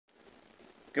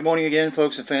Good morning again,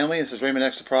 folks and family. This is Raymond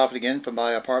X the Prophet again from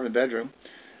my apartment bedroom.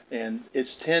 And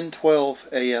it's 10:12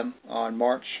 a.m. on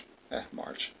March,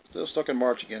 still stuck in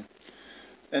March again.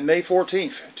 And May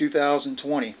 14th,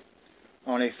 2020,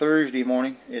 on a Thursday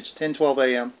morning. It's 10:12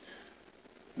 a.m.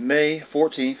 May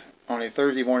 14th, on a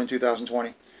Thursday morning,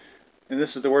 2020. And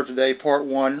this is the Word Today, Part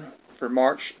 1 for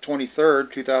March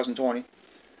 23rd, 2020.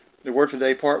 The Word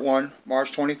Today, Part 1,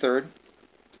 March 23rd,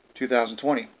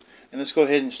 2020. And let's go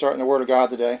ahead and start in the Word of God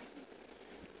today.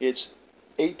 It's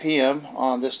 8 p.m.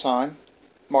 on this time,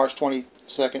 March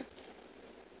 22nd,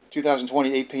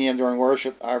 2020, 8 p.m. during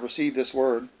worship. I received this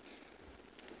word.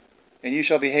 And you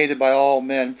shall be hated by all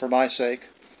men for my sake,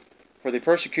 for they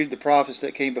persecuted the prophets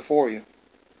that came before you.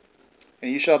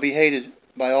 And you shall be hated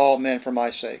by all men for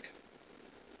my sake,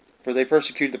 for they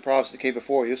persecuted the prophets that came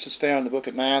before you. This is found in the book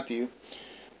of Matthew,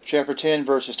 chapter 10,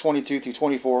 verses 22 through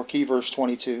 24, key verse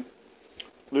 22.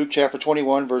 Luke chapter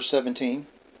 21, verse 17,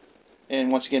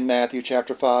 and once again Matthew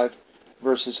chapter 5,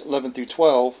 verses 11 through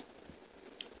 12,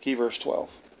 key verse 12.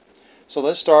 So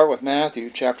let's start with Matthew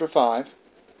chapter 5,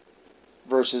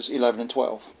 verses 11 and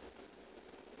 12.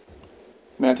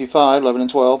 Matthew 5, 11 and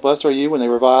 12. Blessed are you when they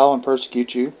revile and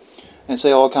persecute you, and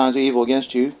say all kinds of evil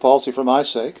against you, falsely for my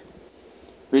sake.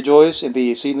 Rejoice and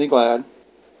be exceedingly glad,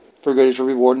 for great is your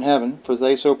reward in heaven, for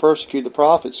they so persecute the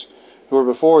prophets who were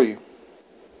before you.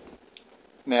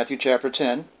 Matthew chapter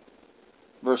 10,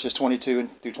 verses 22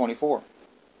 through 24.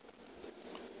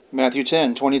 Matthew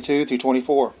 10, 22 through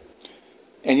 24.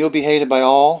 And you'll be hated by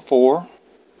all for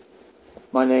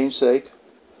my name's sake,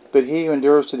 but he who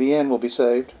endures to the end will be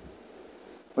saved.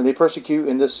 When they persecute you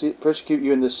in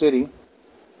this city,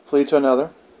 flee to another.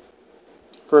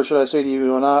 First should I say to you,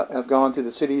 you will not have gone through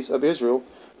the cities of Israel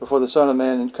before the Son of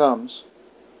Man comes.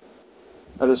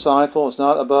 A disciple is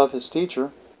not above his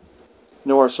teacher,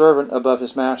 nor a servant above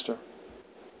his master.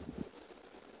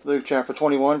 Luke chapter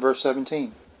 21, verse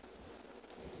 17.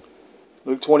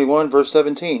 Luke 21, verse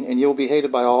 17. And you will be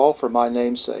hated by all for my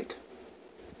name's sake.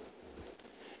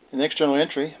 The next journal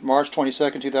entry, March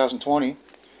 22nd, 2020,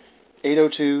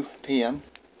 8:02 p.m.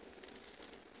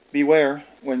 Beware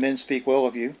when men speak well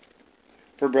of you,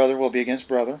 for brother will be against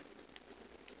brother.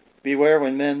 Beware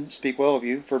when men speak well of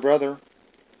you, for brother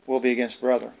will be against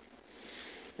brother.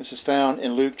 This is found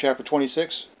in Luke chapter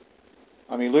 6,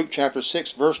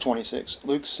 verse 26.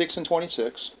 Luke 6 and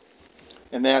 26.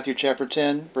 And Matthew chapter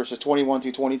 10, verses 21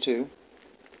 through 22.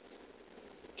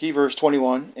 Key verse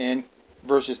 21 and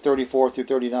verses 34 through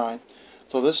 39.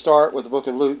 So let's start with the book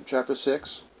of Luke chapter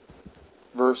 6,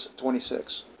 verse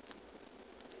 26.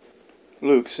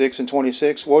 Luke 6 and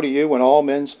 26. Woe to you when all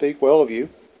men speak well of you,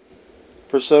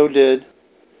 for so did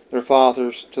their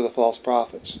fathers to the false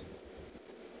prophets.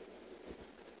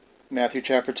 Matthew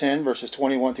chapter 10, verses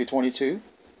 21 through 22,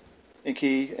 and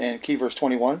key verse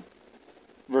 21,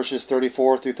 verses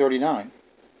 34 through 39.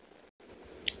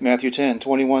 Matthew 10,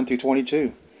 21 through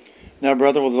 22. Now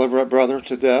brother will deliver up brother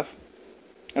to death,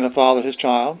 and a father his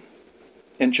child,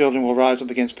 and children will rise up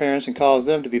against parents and cause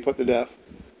them to be put to death.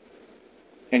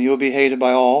 And you will be hated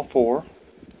by all for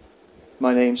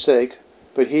my name's sake,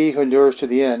 but he who endures to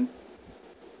the end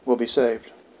will be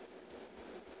saved.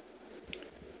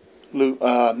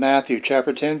 Matthew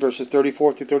chapter 10, verses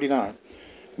 34 through 39.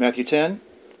 Matthew 10,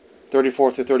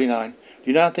 34 through 39.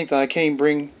 Do not think that I came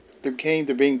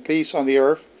to bring peace on the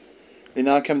earth. I did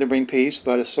not come to bring peace,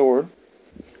 but a sword.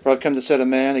 For I've come to set a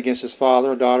man against his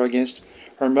father, a daughter against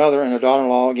her mother, and a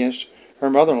daughter-in-law against her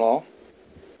mother-in-law.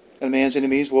 And a man's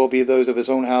enemies will be those of his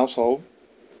own household.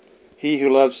 He who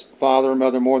loves father or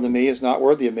mother more than me is not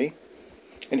worthy of me.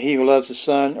 And he who loves his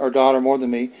son or daughter more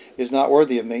than me is not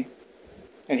worthy of me.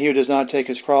 And he who does not take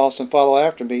his cross and follow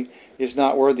after me is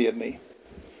not worthy of me.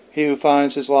 He who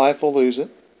finds his life will lose it,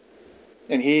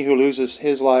 and he who loses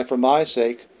his life for my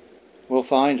sake will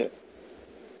find it.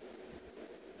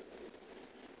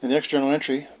 The next journal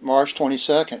entry, March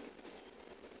 22nd,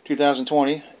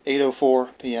 2020, 8:04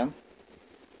 p.m.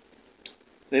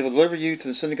 They will deliver you to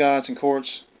the synagogues and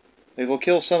courts. They will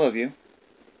kill some of you.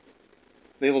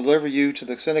 They will deliver you to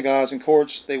the synagogues and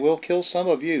courts. They will kill some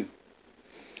of you.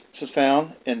 This is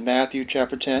found in Matthew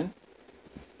chapter 10,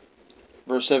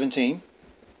 verse 17,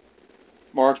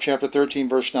 Mark chapter 13,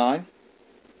 verse 9,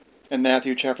 and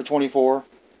Matthew chapter 24,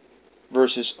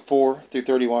 verses 4 through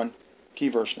 31, key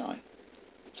verse 9.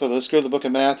 So let's go to the book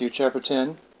of Matthew chapter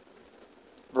 10,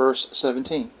 verse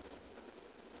 17.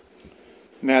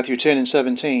 Matthew 10 and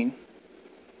 17.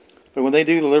 But when they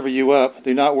do deliver you up,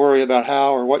 do not worry about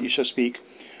how or what you shall speak,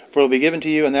 for it will be given to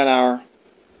you in that hour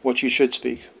what you should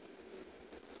speak.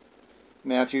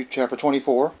 Matthew chapter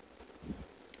 24,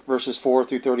 verses 4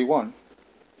 through 31.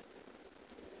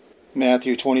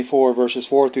 Matthew 24, verses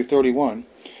 4 through 31.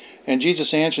 And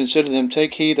Jesus answered and said to them,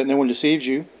 Take heed that no one deceives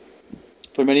you.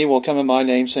 For many will come in my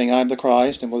name, saying, I am the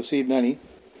Christ, and will deceive many.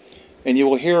 And you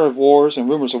will hear of wars and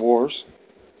rumors of wars.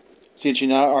 See that you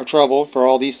not are troubled, for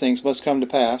all these things must come to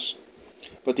pass.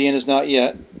 But the end is not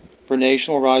yet. For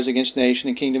nation will rise against nation,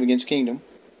 and kingdom against kingdom.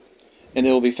 And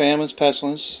there will be famines,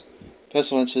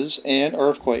 pestilences, and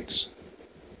earthquakes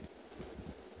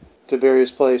to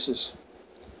various places.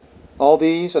 All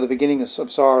these are the beginnings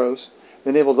of sorrows.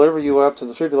 Then they will deliver you up to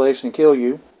the tribulation and kill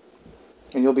you.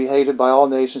 And you'll be hated by all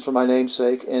nations for my name's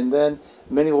sake. And then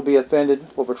many will be offended,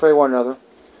 will betray one another,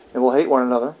 and will hate one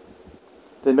another.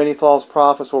 Then many false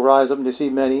prophets will rise up and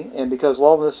deceive many. And because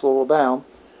lawlessness will abound,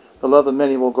 the love of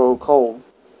many will grow cold.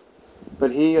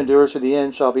 But he who endures to the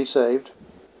end shall be saved.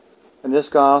 And this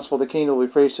gospel of the kingdom will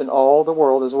be preached in all the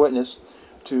world as a witness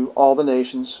to all the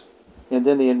nations, and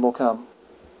then the end will come.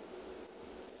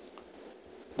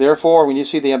 Therefore, when you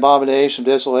see the abomination of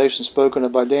desolation spoken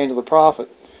of by Daniel the prophet,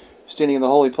 standing in the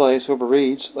holy place, whoever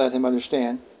reads, let him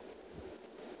understand.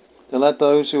 Then let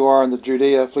those who are in the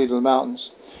Judea flee to the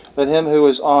mountains. Let him who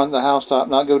is on the housetop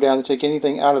not go down to take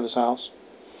anything out of his house.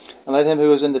 And let him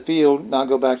who is in the field not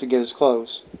go back to get his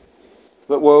clothes.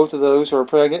 But woe to those who are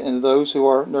pregnant and to those who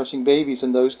are nursing babies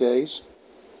in those days.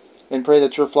 And pray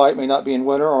that your flight may not be in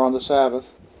winter or on the Sabbath.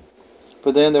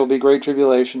 For then there will be great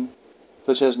tribulation,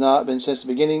 such has not been since the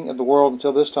beginning of the world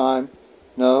until this time,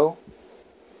 no,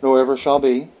 nor ever shall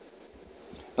be,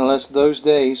 unless those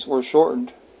days were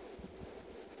shortened.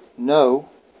 No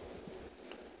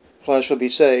flesh will be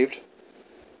saved,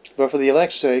 but for the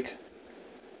elect's sake,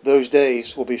 those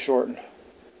days will be shortened.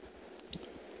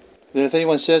 Then if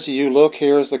anyone says to you, Look,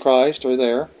 here is the Christ, or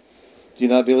there, do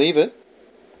not believe it.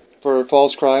 For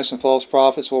false Christs and false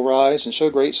prophets will rise and show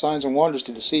great signs and wonders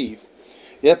to deceive,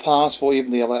 yet possible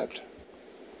even the elect.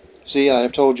 See, I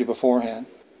have told you beforehand.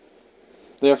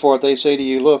 Therefore, if they say to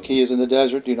you, Look, he is in the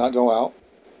desert, do not go out.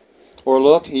 Or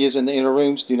look, he is in the inner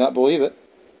rooms, do not believe it.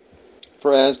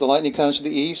 For as the lightning comes to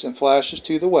the east and flashes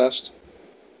to the west,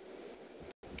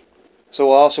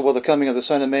 so also will the coming of the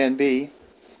Son of Man be.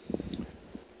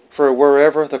 For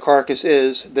wherever the carcass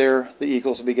is, there the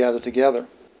eagles will be gathered together.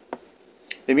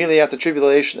 Immediately after the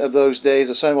tribulation of those days,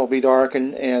 the sun will be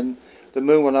darkened, and the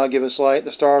moon will not give its light,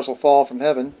 the stars will fall from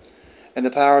heaven, and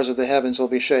the powers of the heavens will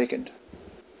be shaken.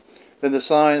 Then the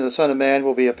sign of the Son of Man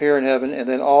will appear in heaven, and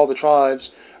then all the tribes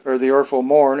of the earth will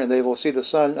mourn, and they will see the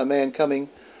Son of Man coming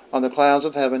on the clouds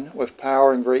of heaven with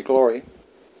power and great glory.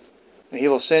 And he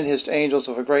will send his angels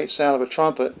with a great sound of a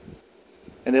trumpet,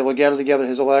 and they will gather together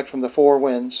his elect from the four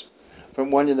winds,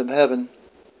 from one end of heaven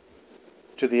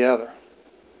to the other.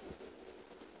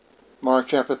 Mark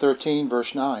chapter 13,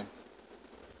 verse 9.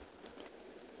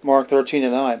 Mark 13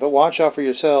 and 9. But watch out for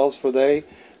yourselves, for they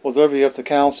will deliver you up to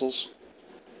councils,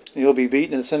 and you'll be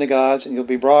beaten in the synagogues, and you'll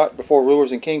be brought before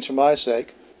rulers and kings for my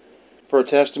sake, for a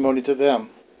testimony to them.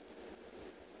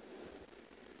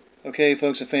 Okay,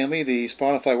 folks and family, the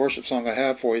Spotify worship song I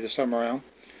have for you this time around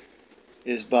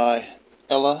is by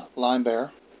Elle, Limebear.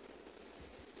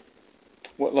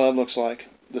 What Love Looks Like,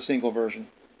 the single version.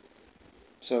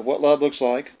 So, What Love Looks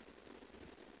Like,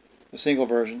 the single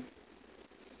version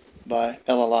by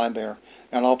Elle, Limebear.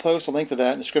 And I'll post a link to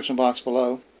that in the description box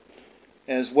below,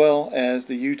 as well as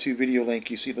the YouTube video link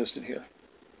you see listed here.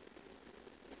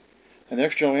 And the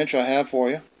extra intro I have for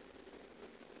you,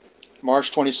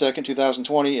 March 22nd,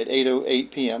 2020 at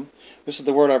 8:08 p.m. This is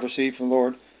the word I've received from the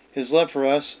Lord. His love for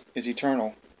us is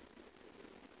eternal.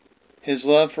 His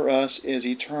love for us is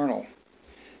eternal.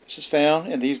 This is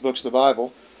found in these books of the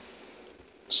Bible.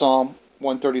 Psalm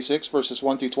 136, verses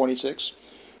 1 through 26.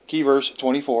 Key verse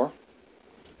 24.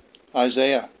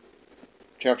 Isaiah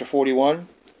chapter 41,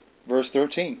 verse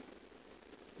 13.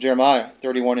 Jeremiah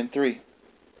 31 and 3.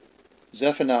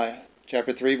 Zephaniah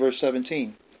chapter 3, verse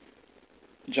 17.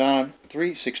 John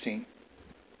 3:16.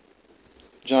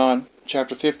 John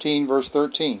chapter 15, verse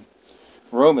 13.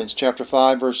 Romans chapter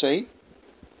 5, verse 8.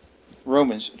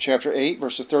 Romans chapter 8,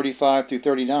 verses 35 through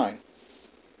 39.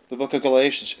 The book of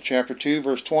Galatians chapter 2,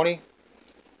 verse 20.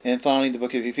 And finally the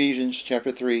book of Ephesians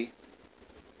chapter 3,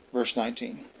 verse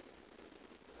 19.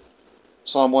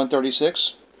 Psalm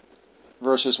 136,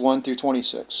 verses 1 through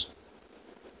 26.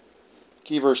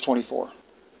 Key verse 24.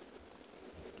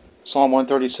 Psalm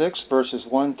 136, verses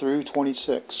 1 through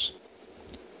 26.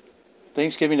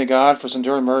 Thanksgiving to God for his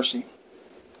enduring mercy.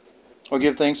 O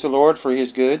give thanks to the Lord, for he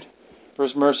is good, for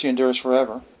his mercy endures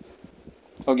forever.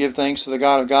 O give thanks to the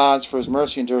God of gods, for his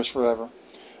mercy endures forever.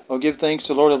 O give thanks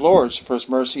to the Lord of lords, for his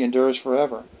mercy endures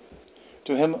forever.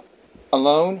 To him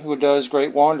alone who does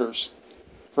great wonders,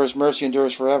 for his mercy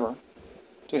endures forever.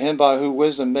 To him by whose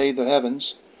wisdom made the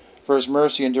heavens, for his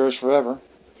mercy endures forever.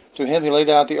 To him who laid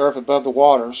out the earth above the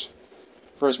waters,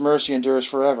 for his mercy endures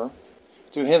forever.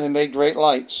 To him who made great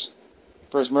lights,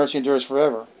 for his mercy endures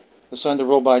forever. The sun to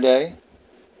rule by day,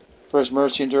 for his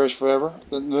mercy endures forever.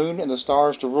 The moon and the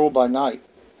stars to rule by night,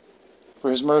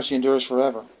 for his mercy endures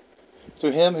forever.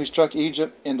 To him who struck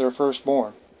Egypt in their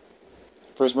firstborn,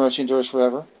 for his mercy endures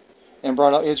forever, and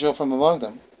brought out Israel from among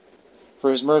them,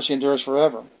 for his mercy endures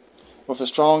forever, with a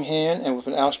strong hand and with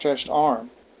an outstretched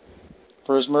arm,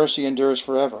 for his mercy endures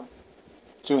forever.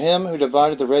 To him who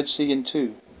divided the Red Sea in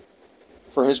two,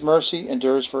 for his mercy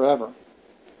endures forever,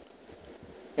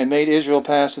 and made Israel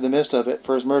pass through the midst of it,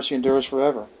 for his mercy endures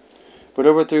forever, but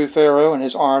overthrew Pharaoh and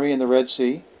his army in the Red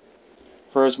Sea,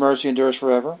 for his mercy endures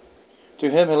forever.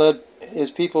 To him who led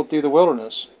his people through the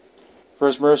wilderness, for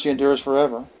his mercy endures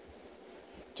forever.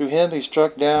 To him who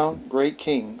struck down great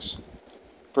kings,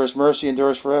 for his mercy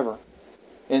endures forever,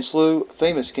 and slew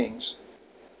famous kings,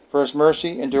 for his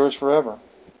mercy endures forever.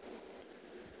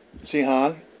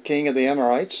 Sihon, king of the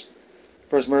Amorites,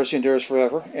 for his mercy endures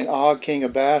forever, and Og, king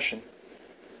of Bashan,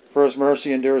 for his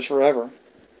mercy endures forever,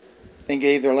 and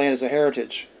gave their land as a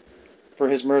heritage, for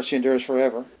his mercy endures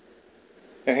forever,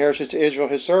 a heritage to Israel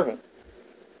his servant,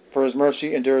 for his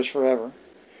mercy endures forever,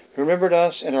 who remembered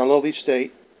us in our lowly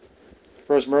state,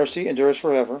 for his mercy endures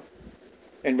forever,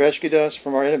 and rescued us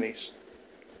from our enemies,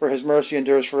 for his mercy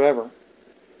endures forever,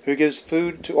 who gives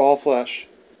food to all flesh,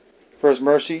 for his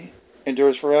mercy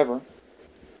endures forever.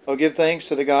 O give thanks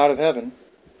to the God of heaven,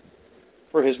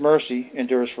 for his mercy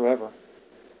endures forever.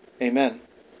 Amen.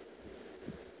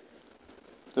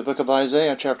 The book of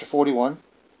Isaiah, chapter 41,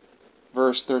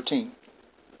 verse 13.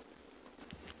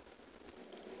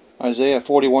 Isaiah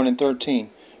 41 and 13.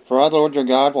 For I, the Lord your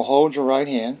God, will hold your right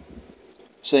hand,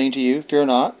 saying to you, Fear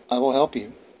not, I will help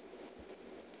you.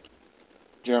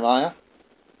 Jeremiah,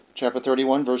 chapter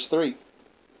 31, verse 3.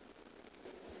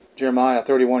 Jeremiah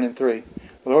 31 and 3.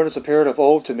 The Lord has appeared of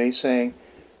old to me, saying,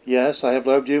 Yes, I have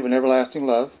loved you with everlasting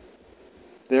love.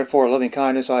 Therefore loving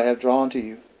kindness I have drawn to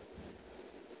you.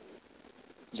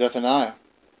 Zephaniah,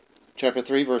 chapter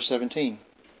 3, verse 17.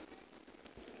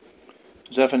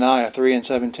 Zephaniah 3 and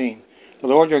 17. The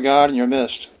Lord your God in your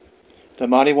midst, the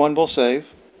mighty one will save.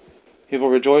 He will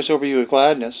rejoice over you with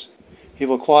gladness. He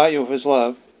will quiet you with his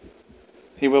love.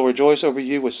 He will rejoice over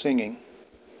you with singing.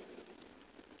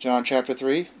 John chapter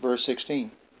 3, verse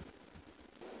 16.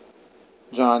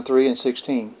 John 3 and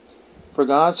 16. For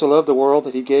God so loved the world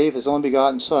that he gave his only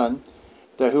begotten Son,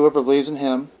 that whoever believes in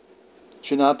him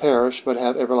should not perish, but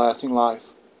have everlasting life.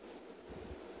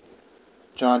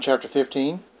 John chapter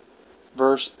 15,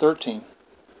 verse 13.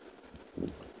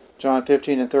 John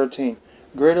 15 and 13.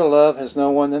 Greater love has no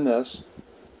one than this,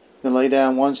 than lay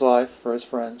down one's life for his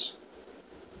friends.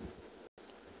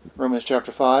 Romans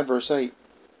chapter 5, verse 8.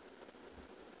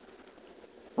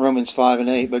 Romans 5 and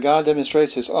 8. But God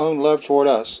demonstrates his own love toward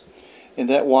us, in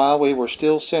that while we were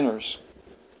still sinners,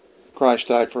 Christ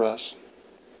died for us.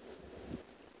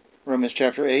 Romans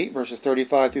chapter 8, verses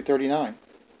 35 through 39.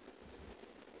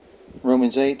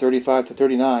 Romans 8, 35 to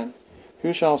 39.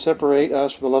 Who shall separate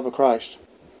us from the love of Christ?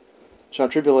 Shall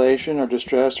tribulation, or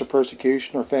distress, or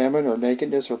persecution, or famine, or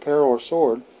nakedness, or peril, or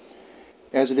sword?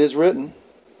 As it is written,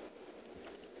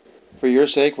 For your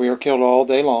sake we are killed all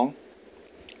day long.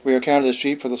 We are counted as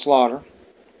sheep for the slaughter.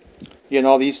 Yet in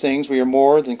all these things we are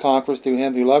more than conquerors through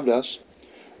him who loved us.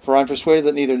 For I am persuaded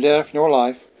that neither death nor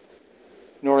life,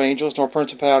 nor angels, nor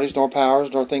principalities, nor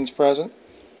powers, nor things present,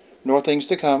 nor things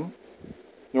to come,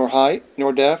 nor height,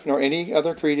 nor depth, nor any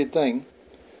other created thing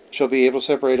shall be able to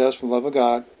separate us from the love of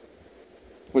God,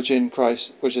 which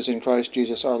is in Christ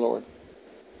Jesus our Lord.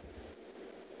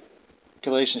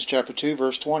 Galatians chapter 2,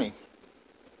 verse 20.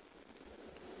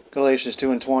 Galatians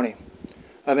 2 and 20.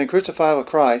 I have been crucified with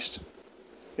Christ.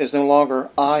 It is no longer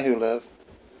I who live,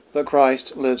 but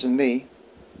Christ lives in me.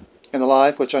 And the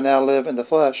life which I now live in the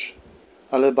flesh,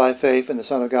 I live by faith in the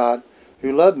Son of God,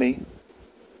 who loved me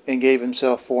and gave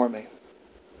himself for me.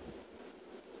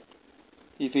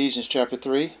 Ephesians chapter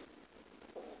 3,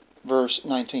 verse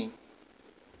 19.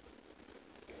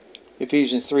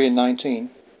 Ephesians 3 and 19.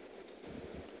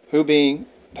 Who being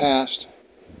past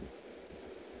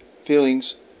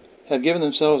feelings have given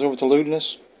themselves over to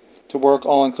lewdness, to work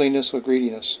all uncleanness with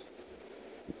greediness.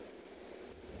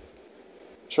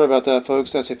 Sorry about that,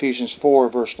 folks. That's Ephesians 4,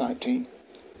 verse 19.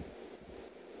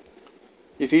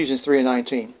 Ephesians 3 and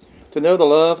 19. To know the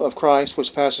love of Christ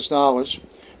which passes knowledge,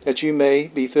 that you may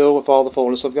be filled with all the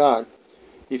fullness of God.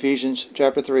 Ephesians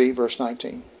chapter 3, verse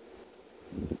 19.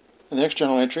 The next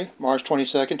journal entry, March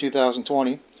 22nd,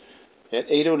 2020, at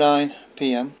 8:09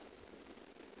 p.m.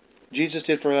 Jesus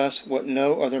did for us what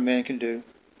no other man can do.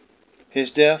 His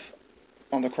death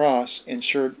on the cross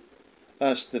ensured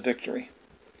us the victory.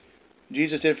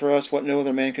 Jesus did for us what no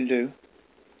other man can do.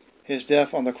 His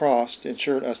death on the cross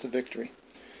ensured us the victory.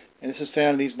 And this is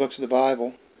found in these books of the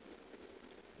Bible.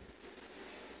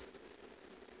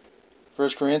 1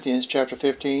 Corinthians chapter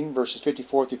 15, verses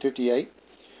 54 through 58.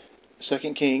 2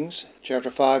 Kings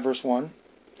chapter 5, verse 1.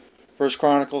 1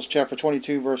 Chronicles chapter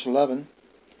 22, verse 11.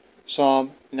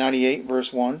 Psalm 98,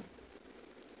 verse 1.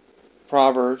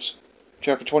 Proverbs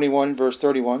chapter 21, verse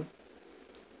 31.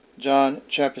 John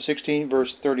chapter 16,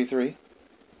 verse 33.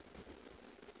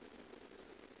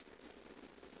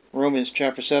 Romans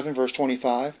chapter 7, verse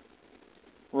 25.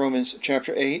 Romans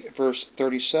chapter 8, verse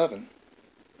 37.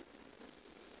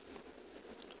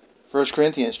 1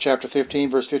 Corinthians chapter 15,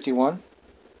 verse 51.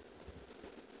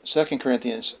 2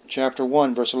 Corinthians chapter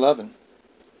 1, verse 11.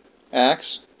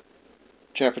 Acts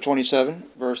chapter 27,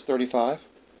 verse 35.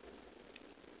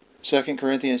 2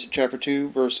 Corinthians chapter 2,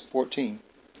 verse 14.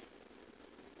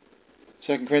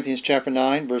 2 Corinthians chapter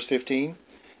 9, verse 15.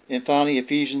 And finally,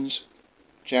 Ephesians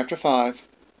chapter 5,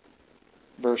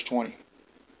 verse 20.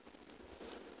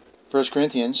 1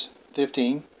 Corinthians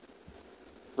 15,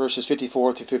 verses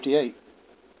 54 through 58.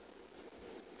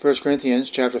 1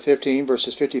 Corinthians chapter 15,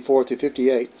 verses 54 through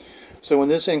 58. So when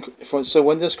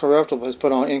this corruptible has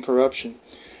put on incorruption,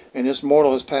 and this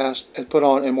mortal has put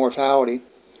on immortality,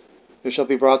 there shall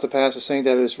be brought to pass the saying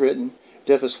that it is written,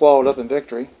 Death is swallowed up in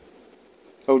victory.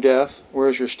 O death, where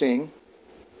is your sting?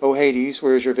 O Hades,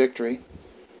 where is your victory?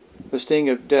 The sting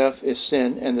of death is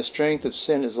sin, and the strength of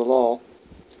sin is the law.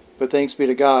 But thanks be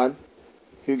to God,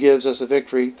 who gives us a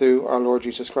victory through our Lord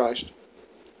Jesus Christ.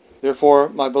 Therefore,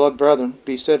 my beloved brethren,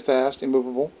 be steadfast,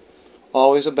 immovable,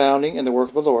 always abounding in the work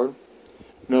of the Lord,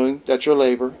 knowing that your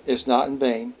labor is not in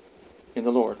vain in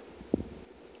the Lord.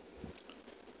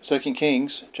 2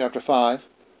 Kings chapter 5,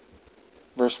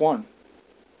 verse 1.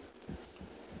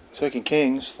 2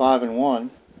 Kings 5 and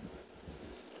 1.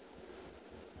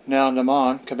 Now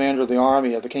Naaman, commander of the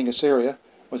army of the king of Syria,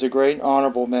 was a great and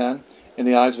honorable man in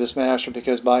the eyes of his master,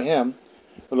 because by him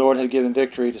the Lord had given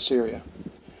victory to Syria.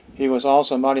 He was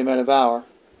also a mighty man of valor,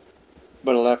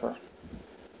 but a leper.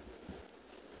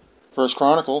 1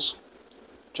 Chronicles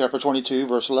chapter 22,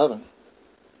 verse 11.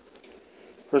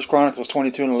 1 Chronicles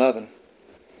 22 and 11.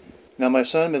 Now my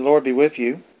son, may the Lord be with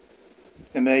you,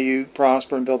 and may you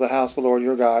prosper and build the house of the Lord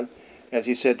your God, as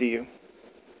he said to you.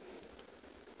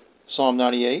 Psalm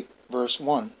 98, verse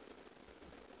 1.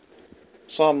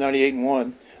 Psalm 98 and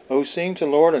 1. O sing to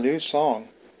the Lord a new song,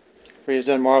 for he has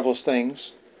done marvelous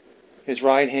things. His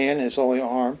right hand and his holy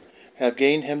arm have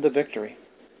gained him the victory.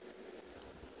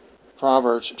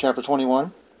 Proverbs chapter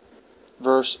 21,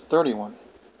 verse 31.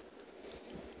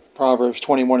 Proverbs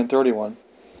 21 and 31.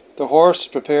 The horse is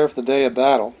prepared for the day of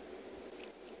battle,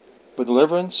 but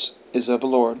deliverance is of the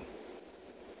Lord.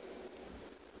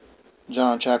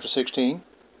 John chapter 16,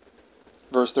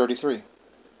 verse 33.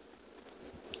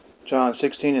 John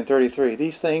 16 and 33.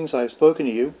 These things I have spoken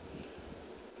to you,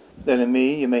 that in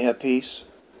me you may have peace.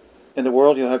 In the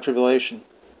world you'll have tribulation,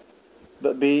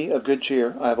 but be of good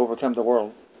cheer, I have overcome the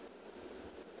world.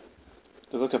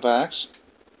 The book of Acts,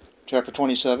 chapter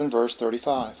 27, verse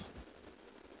 35.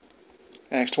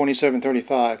 Acts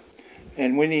 27:35.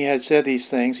 And when he had said these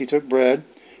things, he took bread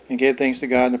and gave thanks to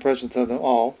God in the presence of them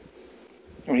all.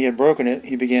 And when he had broken it,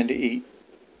 he began to eat.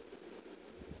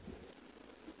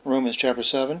 Romans chapter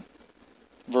 7,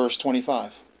 verse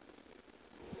 25.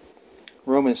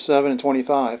 Romans 7 and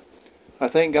 25. I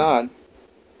thank God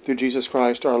through Jesus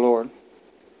Christ our Lord.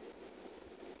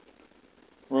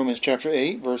 Romans chapter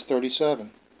 8, verse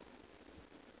 37.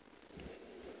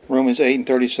 Romans 8 and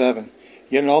 37.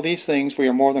 Yet in all these things we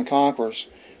are more than conquerors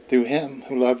through him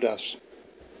who loved us.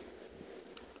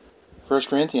 1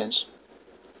 Corinthians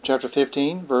chapter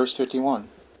 15, verse 51.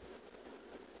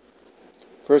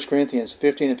 1 Corinthians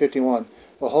 15 and 51.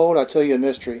 Behold, I tell you a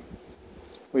mystery.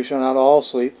 We shall not all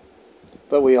sleep,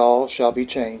 but we all shall be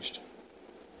changed.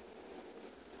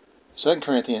 2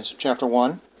 Corinthians chapter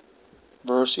 1,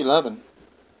 verse 11.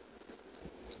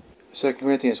 2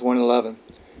 Corinthians 1:11.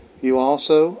 You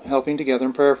also helping together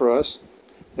in prayer for us,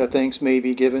 that thanks may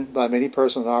be given by many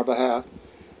persons on our behalf,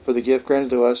 for the gift granted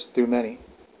to us through many.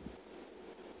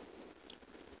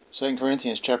 2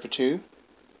 Corinthians chapter 2,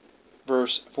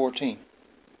 verse 14.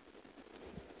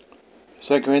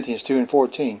 2 Corinthians 2 and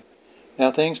 14.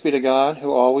 Now thanks be to God,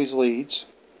 who always leads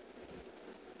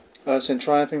us in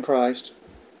triumph in Christ,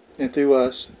 and through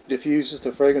us diffuses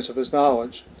the fragrance of his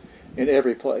knowledge in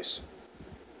every place.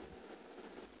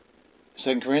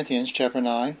 2 Corinthians chapter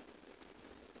 9,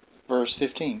 verse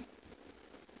 15.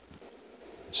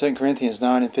 2 Corinthians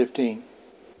 9 and 15.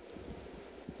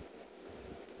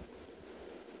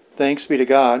 Thanks be to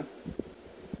God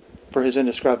for his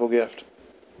indescribable gift.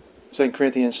 2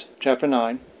 Corinthians chapter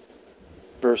 9,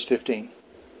 verse 15.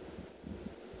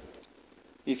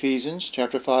 Ephesians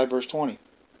chapter 5, verse 20.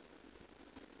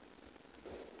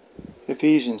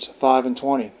 Ephesians 5 and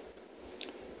 20.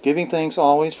 Giving thanks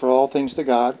always for all things to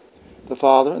God, the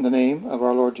Father, in the name of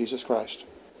our Lord Jesus Christ.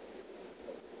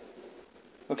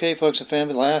 Okay, folks and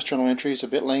family, the last journal entry is a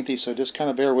bit lengthy, so just kind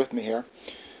of bear with me here.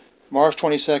 March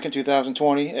 22nd,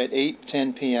 2020 at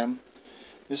 8:10 p.m.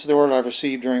 This is the word I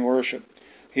received during worship.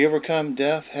 He overcome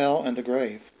death, hell, and the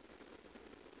grave.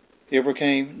 He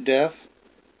overcame death,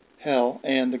 hell,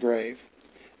 and the grave.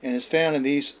 And it's found in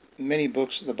these many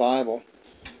books of the Bible.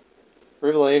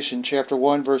 Revelation chapter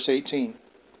 1, verse 18.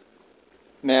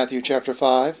 Matthew chapter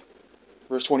 5,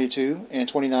 verse 22 and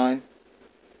 29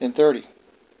 and 30.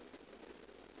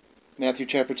 Matthew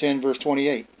chapter 10, verse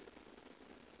 28.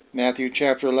 Matthew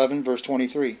chapter 11, verse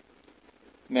 23.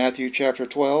 Matthew chapter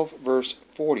 12, verse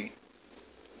 40.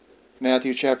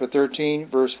 Matthew chapter 13,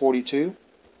 verse 42.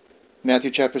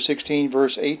 Matthew chapter 16,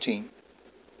 verse 18.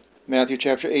 Matthew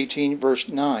chapter 18, verse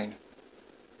 9.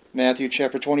 Matthew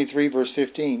chapter 23, verse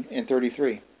 15 and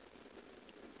 33.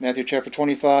 Matthew chapter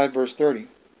 25, verse 30.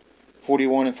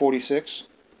 41 and 46.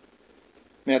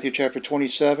 Matthew chapter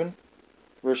 27,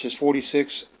 verses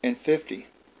 46 and 50.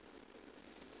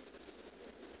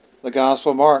 The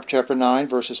Gospel of Mark, chapter 9,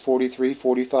 verses 43,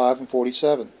 45, and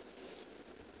 47.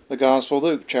 The Gospel of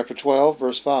Luke, chapter 12,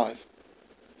 verse 5.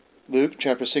 Luke,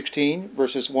 chapter 16,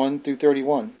 verses 1 through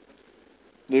 31.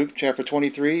 Luke, chapter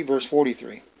 23, verse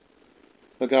 43.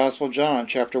 The Gospel of John,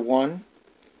 chapter 1,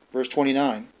 verse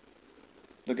 29.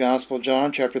 The Gospel of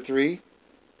John, chapter 3,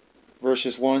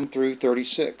 verses 1 through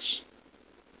 36.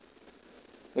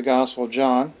 The Gospel of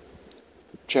John,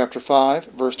 chapter 5,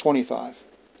 verse 25,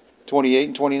 28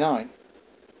 and 29.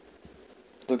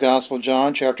 The Gospel of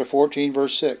John, chapter 14,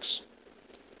 verse 6.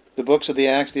 The books of the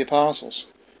Acts of the Apostles,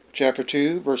 chapter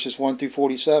 2, verses 1 through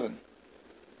 47.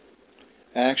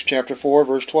 Acts chapter 4,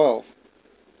 verse 12.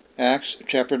 Acts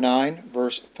chapter 9,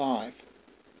 verse 5.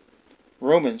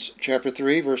 Romans chapter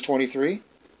 3, verse 23.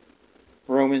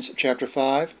 Romans chapter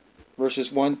 5,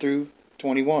 verses 1 through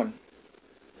 21.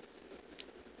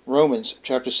 Romans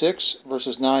chapter 6,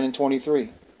 verses 9 and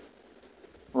 23.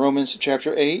 Romans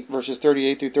chapter 8, verses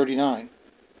 38 through 39.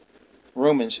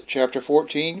 Romans chapter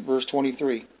 14, verse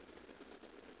 23.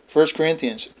 1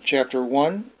 Corinthians chapter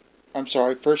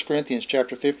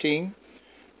 15,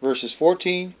 verses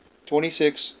 14,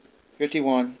 26,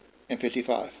 51, and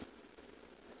 55.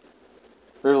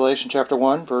 Revelation chapter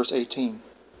 1, verse 18.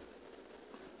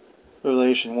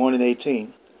 Revelation 1 and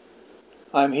 18.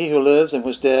 I am he who lives and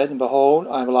was dead, and behold,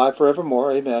 I am alive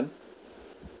forevermore, amen,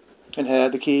 and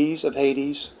had the keys of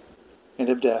Hades and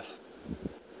of death.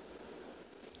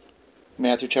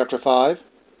 Matthew chapter 5,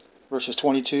 verses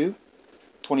 22,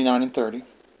 29, and 30.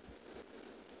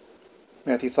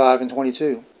 Matthew 5 and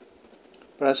 22.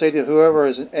 But I say to you, whoever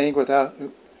is angry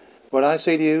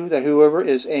whoever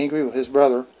is angry with his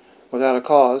brother without a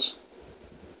cause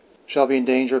shall be in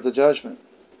danger of the judgment.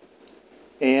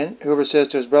 And whoever says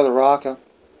to his brother, Raca,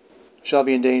 shall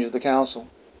be in danger of the council.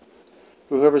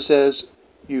 Whoever says,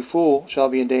 you fool, shall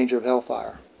be in danger of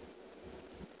hellfire.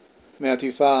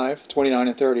 Matthew 5, 29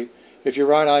 and 30. If your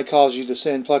right eye causes you to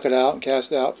sin, pluck it out and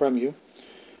cast it out from you.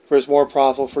 For it is more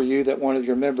profitable for you that one of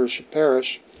your members should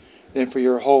perish than for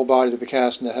your whole body to be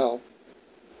cast into hell.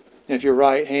 And if your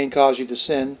right hand causes you to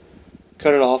sin,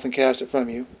 cut it off and cast it from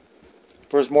you.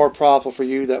 For it is more profitable for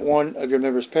you that one of your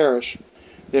members perish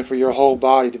than for your whole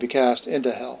body to be cast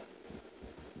into hell.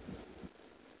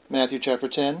 Matthew chapter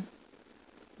 10,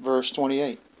 verse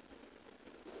 28.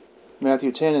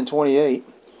 Matthew 10 and 28.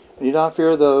 And do not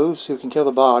fear those who can kill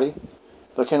the body,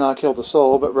 but cannot kill the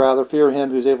soul, but rather fear him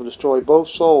who is able to destroy both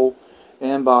soul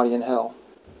and body in hell.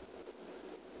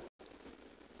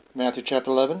 Matthew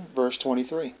chapter 11, verse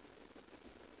 23.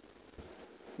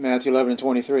 Matthew 11 and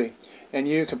 23. And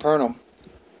you, Capernaum,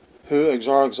 who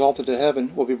are exalted to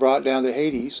heaven, will be brought down to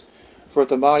Hades. For if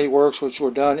the mighty works which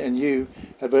were done in you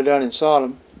had been done in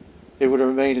Sodom, it would have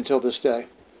remained until this day.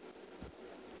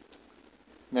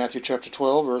 Matthew chapter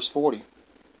 12, verse 40.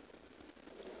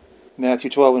 Matthew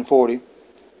 12 and 40.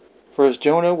 For as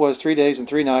Jonah was 3 days and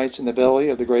 3 nights in the belly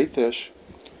of the great fish,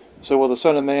 so will the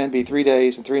Son of Man be 3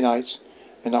 days and 3 nights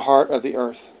in the heart of the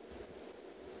earth.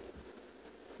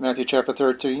 Matthew chapter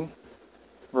 13,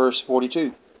 verse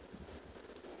 42.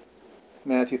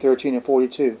 Matthew 13 and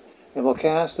 42. And will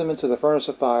cast them into the furnace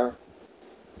of fire.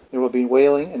 There will be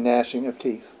wailing and gnashing of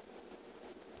teeth.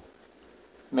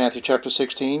 Matthew chapter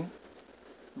 16,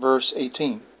 verse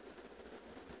 18.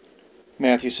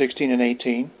 Matthew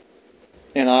 16:18.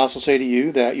 And I also say to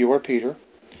you that you are Peter,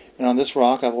 and on this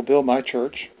rock I will build my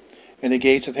church, and the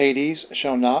gates of Hades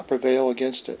shall not prevail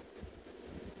against it.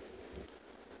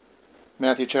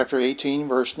 Matthew chapter 18,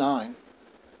 verse 9.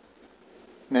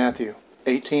 Matthew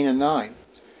 18:9.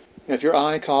 If your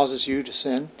eye causes you to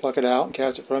sin, pluck it out and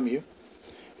cast it from you.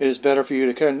 It is better for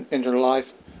you to enter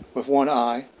life with one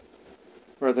eye,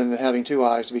 rather than having two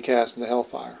eyes to be cast into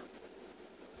hellfire.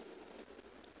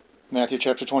 Matthew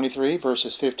chapter 23,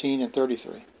 verses 15 and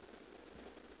 33.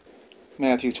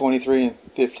 Matthew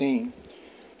 23:15.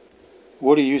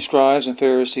 Woe to you, scribes and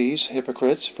Pharisees,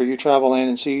 hypocrites, for you travel land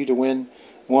and sea to win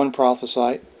one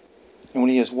proselyte, and when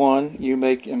he is won, you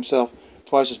make himself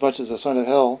twice as much as the son of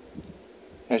hell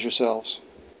as yourselves.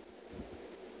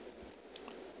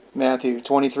 Matthew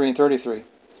 23:33.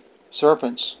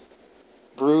 Serpents,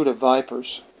 brood of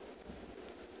vipers,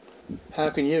 how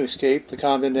can you escape the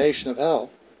condemnation of hell?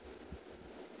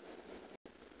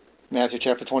 Matthew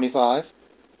chapter 25,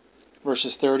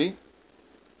 verses 30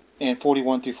 and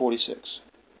 41 through 46.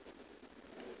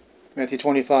 Matthew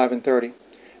 25:30.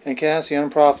 And cast the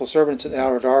unprofitable servants into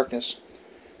outer darkness.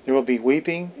 There will be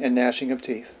weeping and gnashing of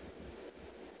teeth.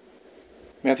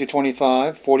 Matthew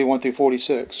 25:41 through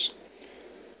 46.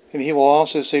 And he will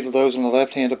also say to those on the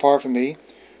left hand, Depart from me,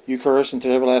 you cursed, into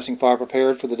the everlasting fire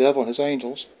prepared for the devil and his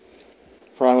angels.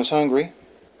 For I was hungry,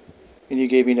 and you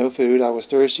gave me no food. I was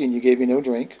thirsty, and you gave me no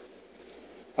drink.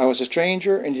 I was a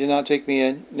stranger, and you did not take me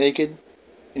in, naked,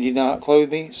 and you did not clothe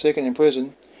me, sick and in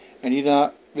prison, and you did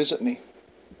not visit me.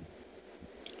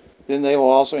 Then they will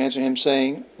also answer him,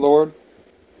 saying, Lord,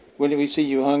 when did we see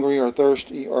you hungry or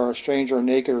thirsty or a stranger or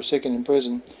naked or sick and in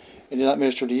prison, and did not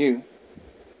minister to you?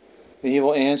 Then he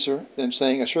will answer them,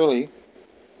 saying, Surely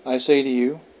I say to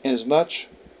you, inasmuch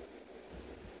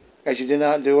as you did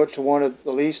not do it to one of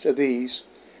the least of these,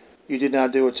 you did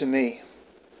not do it to me.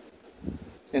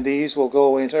 And these will go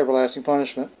away into everlasting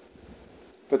punishment,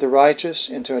 but the righteous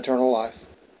into eternal life.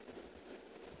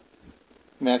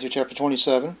 Matthew chapter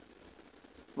 27,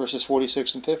 verses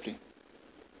 46 and 50.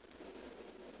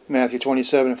 Matthew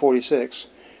 27:46.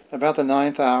 About the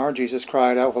 9th hour, Jesus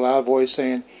cried out with a loud voice,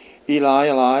 saying, Eli,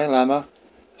 Eli, lama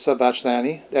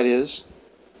sabachthani, that is,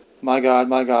 my God,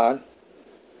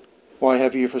 why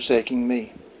have you forsaken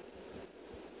me?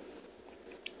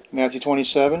 Matthew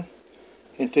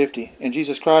 27:50. And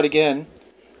Jesus cried again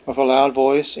with a loud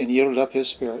voice and yielded up his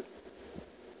spirit.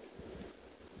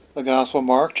 The Gospel of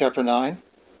Mark, chapter 9,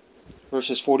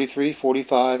 verses 43,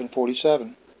 45, and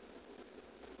 47.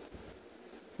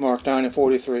 Mark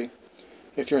 9:43.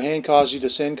 If your hand causes you to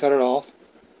sin, cut it off.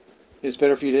 It is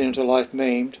better for you to enter life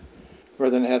maimed,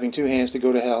 rather than having two hands to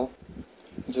go to hell,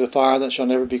 into the fire that shall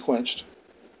never be quenched.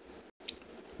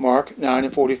 Mark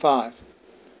 9:45.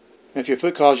 If your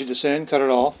foot causes you to sin, cut it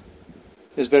off.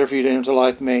 It is better for you to enter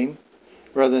life maimed,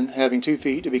 rather than having 2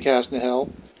 feet to be cast into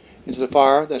hell, into the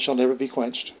fire that shall never be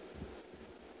quenched.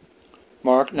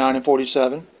 Mark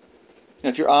 9:47.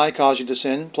 And if your eye causes you to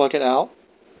sin, pluck it out.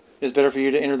 It is better for you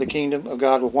to enter the kingdom of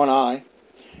God with one eye,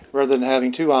 rather than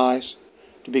having 2 eyes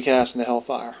to be cast into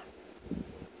hellfire.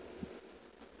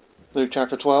 Luke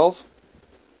chapter 12,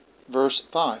 verse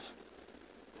 5.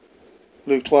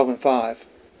 Luke 12:5.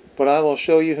 But I will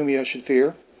show you whom you should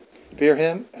fear. Fear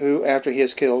him who, after he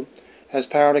is killed, has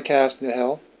power to cast into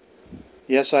hell.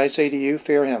 Yes, I say to you,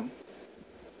 fear him.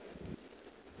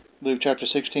 Luke chapter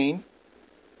 16,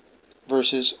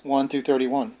 verses 1 through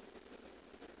 31.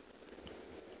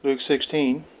 Luke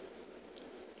 16,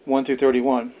 1 through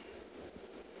 31.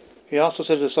 He also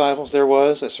said to the disciples, There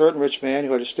was a certain rich man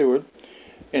who had a steward,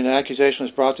 and an accusation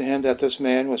was brought to him that this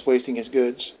man was wasting his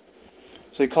goods.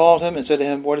 So he called him and said to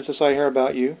him, What is this I hear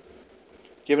about you?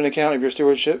 Give an account of your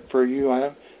stewardship, for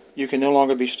you can no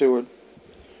longer be steward.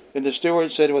 Then the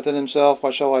steward said within himself,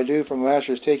 What shall I do, for my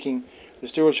master is taking the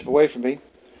stewardship away from me?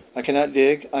 I cannot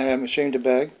dig, I am ashamed to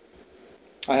beg.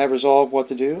 I have resolved what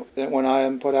to do, that when I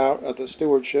am put out of the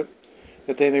stewardship,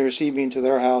 that they may receive me into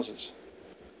their houses.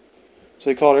 So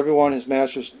he called every one his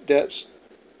master's debtors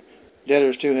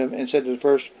to him, and said to the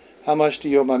first, How much do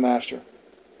you owe my master?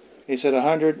 He said,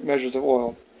 100 measures of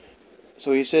oil.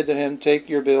 So he said to him, Take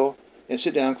your bill, and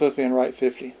sit down quickly and write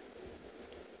 50.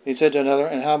 He said to another,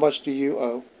 And how much do you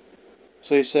owe?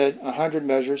 So he said, 100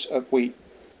 measures of wheat.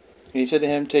 And he said to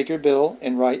him, Take your bill,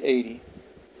 and write 80.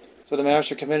 So the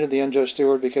master commended the unjust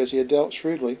steward, because he had dealt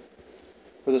shrewdly.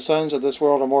 For the sons of this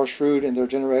world are more shrewd in their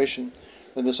generation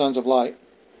than the sons of light.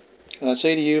 And I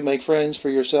say to you, make friends for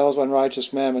yourselves by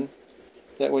unrighteous mammon,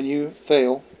 that when you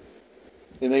fail,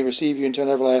 they may receive you into an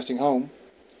everlasting home.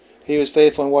 He who is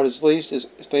faithful in what is least is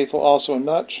faithful also in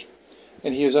much,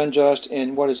 and he is unjust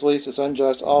in what is least is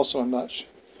unjust also in much.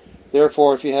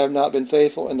 Therefore, if you have not been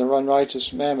faithful in the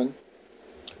unrighteous mammon,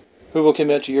 who will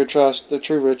commit to your trust the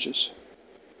true riches?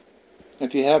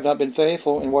 If you have not been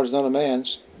faithful in what is not a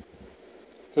man's,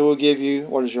 who will give you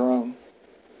what is your own?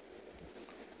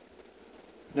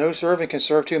 No servant can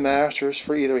serve two masters,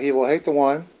 for either he will hate the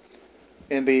one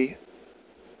and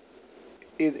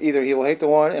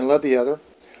love the other,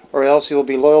 or else he will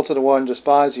be loyal to the one and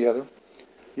despise the other.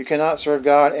 You cannot serve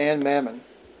God and mammon.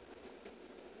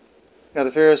 Now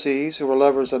the Pharisees, who were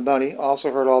lovers of money,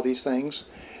 also heard all these things,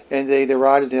 and they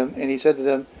derided him. And he said to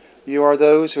them, You are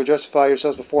those who justify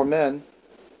yourselves before men,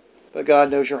 but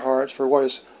God knows your hearts, for what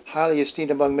is highly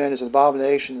esteemed among men is an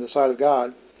abomination in the sight of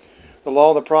God. The law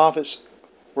of the prophets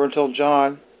were until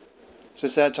John.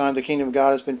 Since that time the kingdom of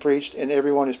God has been preached, and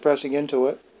everyone is pressing into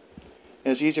it.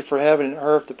 And it's easier for heaven and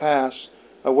earth to pass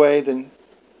away than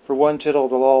for one tittle of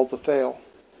the law to fail.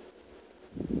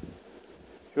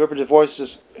 Whoever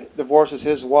divorces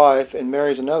his wife and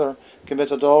marries another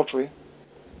commits adultery,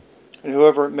 and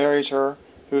whoever marries her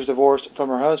who is divorced from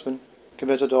her husband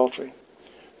commits adultery.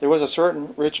 There was a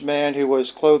certain rich man who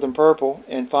was clothed in purple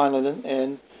and fine linen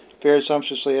and fared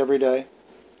sumptuously every day.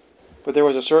 But there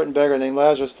was a certain beggar named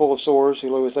Lazarus, full of sores, who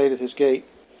was laid at his gate,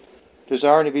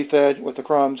 desiring to be fed with the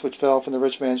crumbs which fell from the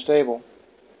rich man's table.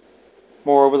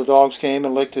 Moreover, the dogs came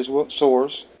and licked his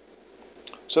sores.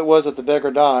 So it was that the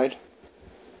beggar died,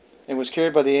 and was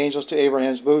carried by the angels to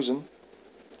Abraham's bosom.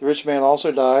 The rich man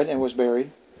also died and was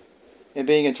buried. And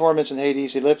being in torments in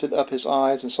Hades, he lifted up his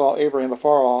eyes and saw Abraham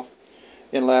afar off,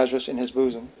 and Lazarus in his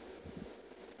bosom.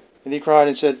 And he cried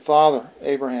and said, Father,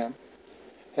 Abraham,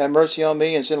 have mercy on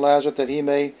me, and send Lazarus that he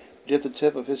may dip the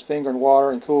tip of his finger in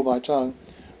water and cool my tongue,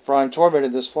 for I am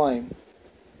tormented in this flame.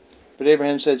 But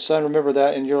Abraham said, Son, remember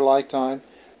that in your lifetime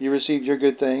you received your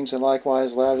good things, and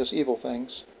likewise Lazarus evil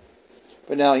things.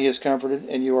 But now he is comforted,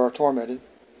 and you are tormented.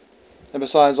 And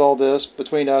besides all this,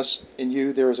 between us and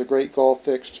you there is a great gulf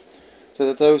fixed, so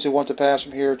that those who want to pass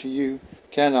from here to you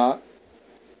cannot,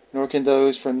 nor can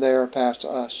those from there pass to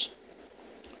us.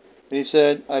 And he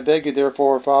said, I beg you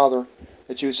therefore, Father,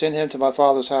 that you send him to my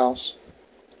father's house.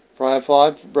 For I have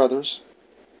 5 brothers,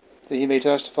 that he may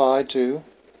testify to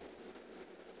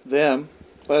them,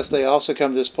 lest they also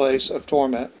come to this place of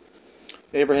torment.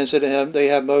 Abraham said to him, They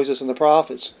have Moses and the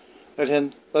prophets.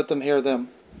 Let them hear them.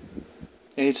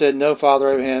 And he said, No, Father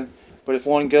Abraham, but if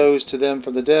one goes to them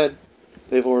from the dead,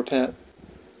 they will repent.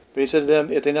 But he said to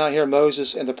them, If they not hear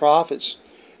Moses and the prophets,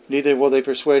 neither will they be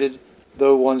persuaded,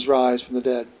 though ones rise from the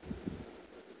dead.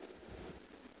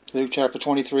 Luke chapter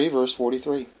 23, verse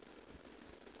 43.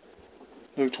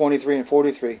 Luke 23 and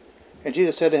 43. And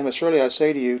Jesus said to him, Surely I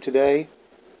say to you, today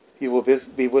you will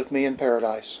be with me in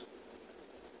paradise.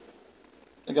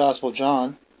 The Gospel of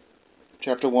John,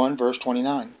 chapter 1, verse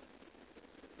 29.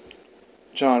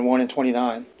 John 1 and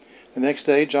 29. The next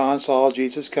day John saw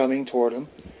Jesus coming toward him,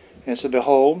 and said,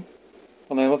 Behold,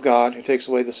 the Lamb of God, who takes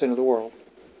away the sin of the world.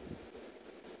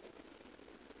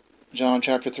 John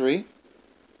chapter 3,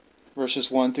 verses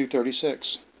 1 through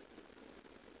 36.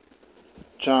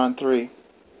 John 3,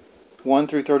 1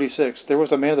 through 36. There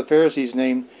was a man of the Pharisees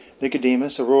named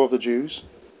Nicodemus, a ruler of the Jews.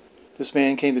 This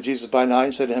man came to Jesus by night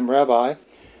and said to him, Rabbi,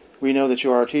 we know that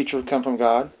you are a teacher come from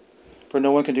God, for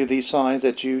no one can do these signs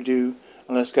that you do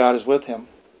unless God is with him.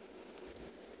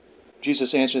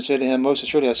 Jesus answered and said to him, Most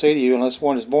assuredly I say to you, unless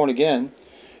one is born again,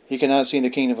 he cannot see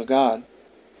the kingdom of God.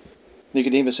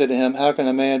 Nicodemus said to him, How can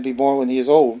a man be born when he is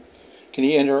old? Can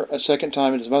he enter a second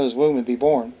time in his mother's womb and be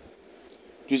born?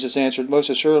 Jesus answered, Most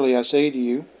assuredly I say to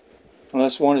you,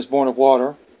 unless one is born of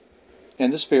water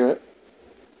and the Spirit,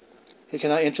 he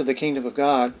cannot enter the kingdom of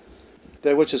God.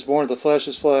 That which is born of the flesh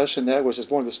is flesh, and that which is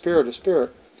born of the Spirit is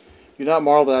spirit. Do not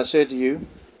marvel that I said to you,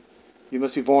 You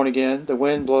must be born again. The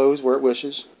wind blows where it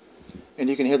wishes, and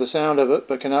you can hear the sound of it,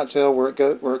 but cannot tell where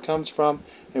it comes from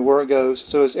and where it goes.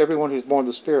 So is everyone who is born of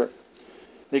the Spirit.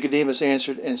 Nicodemus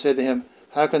answered and said to him,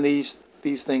 How can these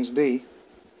things be?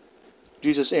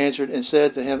 Jesus answered and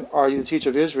said to him, Are you the teacher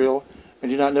of Israel,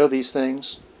 and do not know these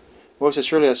things? Most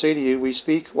assuredly I say to you, we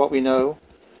speak what we know,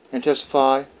 and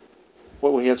testify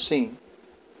what we have seen,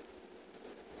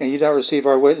 and you do not receive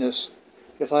our witness.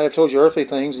 If I have told you earthly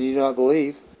things, and you do not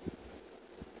believe,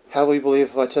 how will you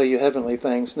believe if I tell you heavenly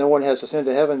things? No one has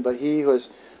ascended to heaven, but he who has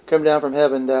come down from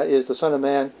heaven, that is the Son of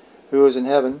Man who is in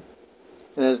heaven.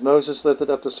 And as Moses lifted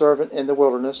up the serpent in the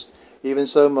wilderness, even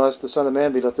so must the Son of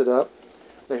Man be lifted up,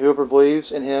 that whoever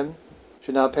believes in him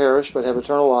should not perish, but have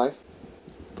eternal life.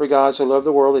 For God so loved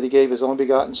the world that he gave his only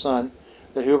begotten Son,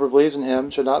 that whoever believes in him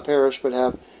should not perish, but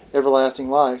have everlasting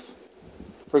life.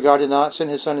 For God did not send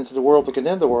his Son into the world to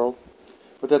condemn the world,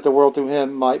 but that the world through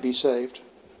him might be saved.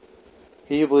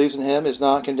 He who believes in him is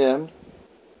not condemned,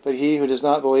 but he who does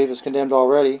not believe is condemned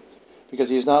already, because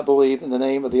he has not believed in the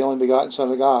name of the only begotten Son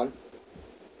of God.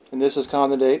 And this is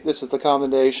the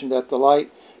commendation, that the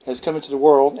light has come into the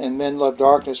world, and men love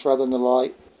darkness rather than the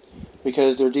light,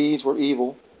 because their deeds were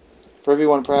evil. For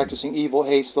everyone practicing evil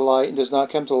hates the light and does not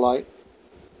come to the light,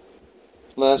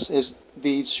 lest his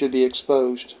deeds should be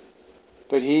exposed.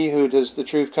 But he who does the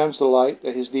truth comes to the light,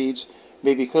 that his deeds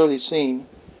may be clearly seen,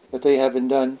 that they have been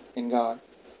done in God.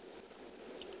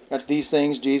 After these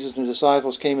things, Jesus and his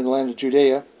disciples came in the land of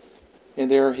Judea, and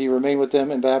there he remained with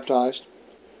them and baptized.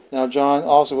 Now John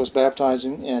also was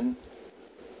baptizing in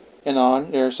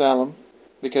Enon, near Salem,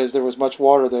 because there was much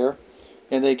water there,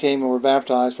 and they came and were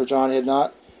baptized, for John had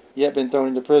not yet been thrown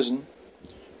into prison.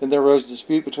 Then there arose a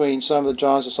dispute between some of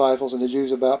John's disciples and the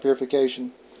Jews about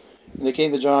purification. And they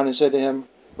came to John and said to him,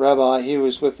 Rabbi, he who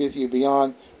is with you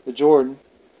beyond the Jordan,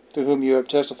 to whom you have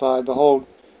testified, behold,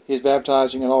 he is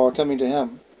baptizing, and all are coming to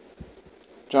him.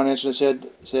 John answered and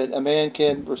said, A man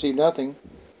can receive nothing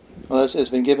unless it has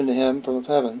been given to him from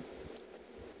heaven.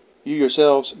 You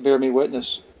yourselves bear me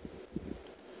witness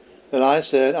that I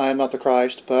said, I am not the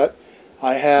Christ, but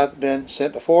I have been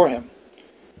sent before him.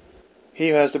 He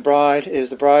who has the bride is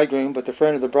the bridegroom, but the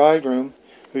friend of the bridegroom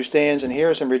who stands and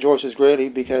hears him rejoices greatly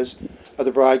because of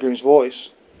the bridegroom's voice.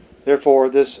 Therefore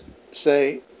this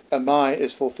joy of mine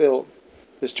is fulfilled.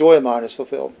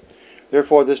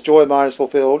 Therefore this joy of mine is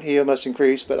fulfilled. He who must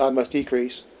increase, but I must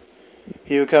decrease.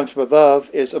 He who comes from above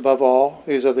is above all.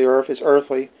 He who is of the earth is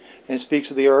earthly, and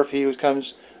speaks of the earth. He who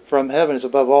comes from heaven is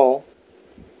above all.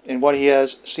 And what he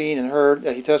has seen and heard,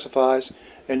 that he testifies,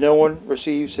 and no one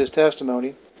receives his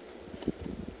testimony.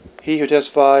 He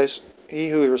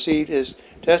who received his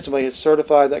testimony has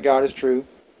certified that God is true.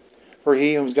 For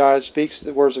he whom God speaks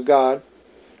the words of God,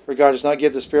 for God does not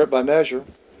give the Spirit by measure.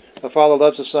 The Father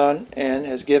loves the Son, and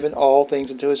has given all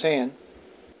things into his hand.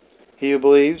 He who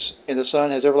believes in the Son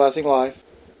has everlasting life,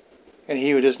 and he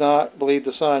who does not believe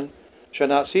the Son shall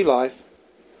not see life,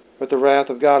 but the wrath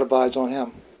of God abides on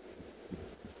him.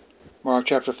 John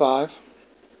chapter 5,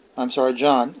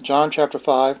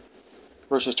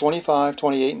 verses 25,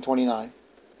 28, and 29.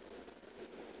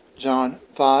 John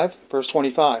 5, verse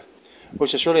 25.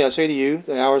 Which assuredly I say to you,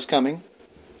 the hour is coming,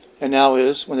 and now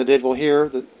is, when the dead will hear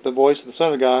the voice of the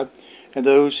Son of God, and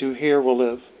those who hear will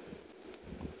live.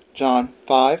 John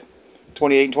 5,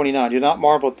 28 and 29. Do not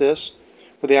marvel at this,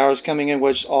 for the hour is coming in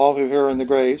which all who hear in the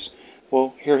graves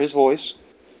will hear his voice,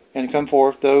 and come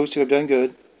forth, those who have done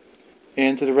good,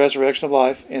 into the resurrection of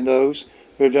life, and those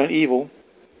who have done evil,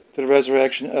 to the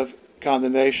resurrection of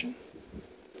condemnation.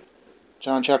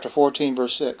 John chapter 14,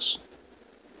 verse 6.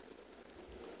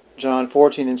 John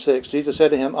 14 and 6. Jesus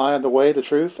said to him, I am the way, the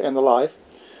truth, and the life.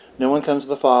 No one comes to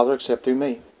the Father except through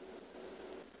me.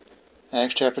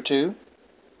 Acts chapter 2,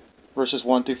 verses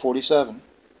 1 through 47.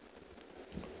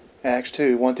 Acts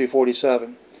 2, 1 through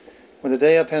 47. When the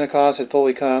day of Pentecost had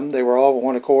fully come, they were all with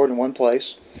one accord in one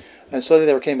place. And suddenly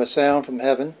there came a sound from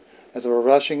heaven, as of a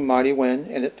rushing mighty wind,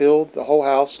 and it filled the whole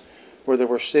house where they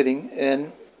were sitting.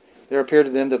 And there appeared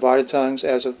to them divided tongues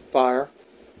as of fire,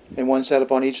 and one sat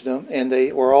upon each of them. And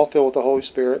they were all filled with the Holy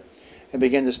Spirit, and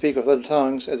began to speak with other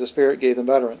tongues, as the Spirit gave them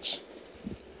utterance.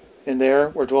 And there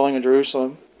were dwelling in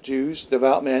Jerusalem Jews,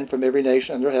 devout men from every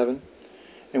nation under heaven.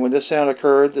 And when this sound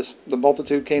occurred, the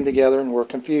multitude came together and were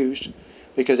confused,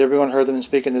 because everyone heard them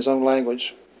speak in his own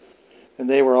language. And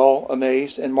they were all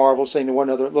amazed and marveled, saying to one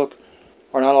another, Look,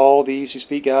 are not all these who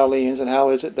speak Galileans? And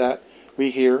how is it that we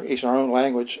hear, each in our own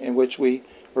language, in which we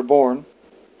were born?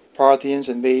 Parthians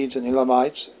and Medes and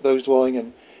Elamites, those dwelling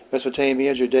in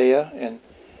Mesopotamia, Judea and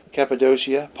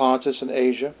Cappadocia, Pontus and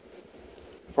Asia,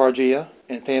 Phrygia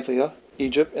and Pamphylia,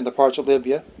 Egypt and the parts of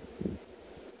Libya,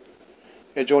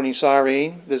 adjoining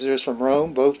Cyrene, visitors from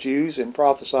Rome, both Jews and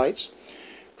proselytes,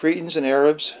 Cretans and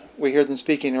Arabs, we hear them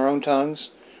speaking in their own tongues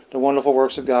the wonderful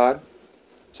works of God.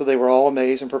 So they were all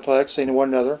amazed and perplexed, saying to one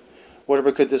another,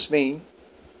 Whatever could this mean?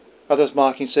 Others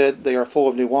mocking said, They are full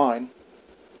of new wine.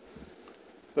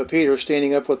 But Peter,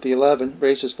 standing up with the 11,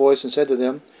 raised his voice and said to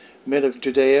them, Men of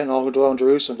Judea and all who dwell in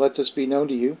Jerusalem, let this be known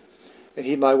to you, and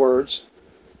heed my words.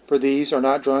 For these are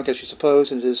not drunk as you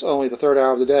suppose, and it is only the third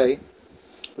hour of the day.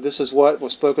 But this is what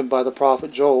was spoken by the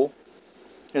prophet Joel.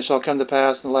 And it shall come to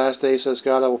pass in the last days, says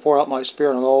God, I will pour out my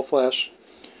Spirit on all flesh.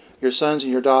 Your sons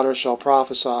and your daughters shall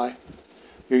prophesy.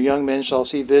 Your young men shall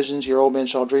see visions, your old men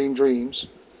shall dream dreams.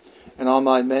 And on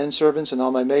my men servants and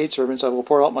on my maid servants I will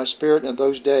pour out my Spirit in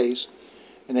those days,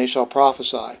 and they shall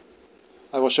prophesy.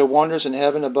 I will show wonders in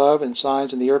heaven above and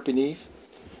signs in the earth beneath,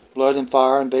 blood and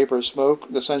fire and vapor of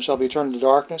smoke. The sun shall be turned into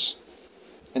darkness,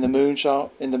 and the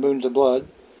moon of blood,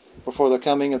 before the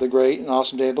coming of the great and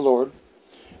awesome day of the Lord.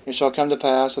 It shall come to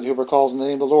pass that whoever calls on the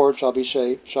name of the Lord shall be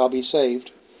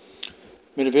saved.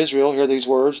 Men of Israel, hear these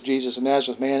words: Jesus of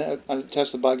Nazareth, man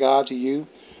attested by God to you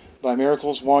by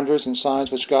miracles, wonders, and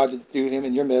signs which God did do him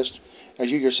in your midst,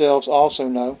 as you yourselves also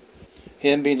know.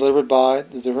 Him being delivered by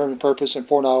the determined purpose and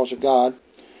foreknowledge of God,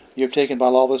 you have taken by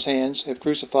lawless hands, have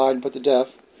crucified and put to death,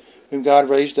 whom God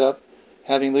raised up,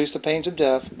 having loosed the pains of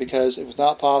death, because it was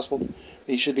not possible that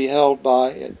he should be held by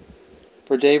it.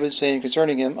 For David, saying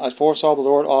concerning him, I foresaw the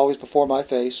Lord always before my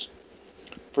face,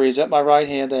 for he is at my right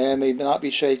hand, that I may not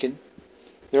be shaken.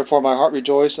 Therefore my heart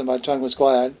rejoiced, and my tongue was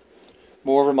glad.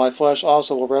 Moreover, my flesh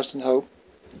also will rest in hope,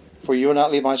 for you will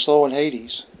not leave my soul in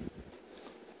Hades,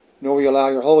 nor will you allow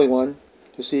your Holy One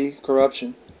to see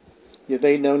corruption. You have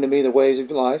made known to me the ways of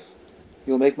life.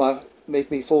 You will make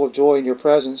me full of joy in your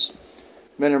presence.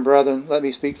 Men and brethren, let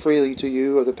me speak freely to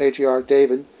you of the patriarch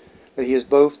David, that he is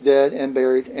both dead and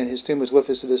buried, and his tomb is with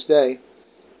us to this day.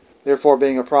 Therefore,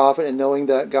 being a prophet, and knowing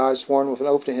that God sworn with an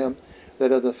oath to him,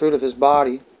 that of the fruit of his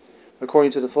body,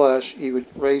 according to the flesh, he would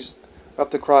raise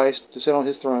up the Christ to sit on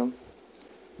his throne,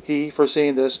 he,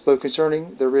 foreseeing this, spoke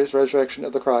concerning the resurrection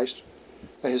of the Christ,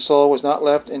 that his soul was not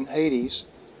left in Hades,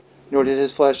 nor did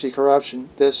his flesh see corruption.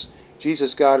 This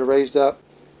Jesus God raised up,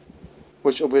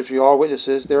 which you are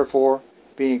witnesses. Therefore,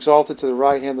 being exalted to the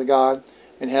right hand of God,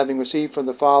 and having received from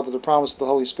the Father the promise of the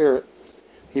Holy Spirit,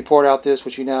 he poured out this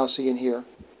which you now see and hear.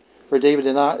 For David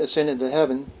did not ascend into the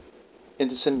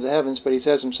heavens, but he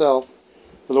says himself,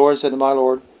 the Lord said to my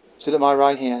Lord, sit at my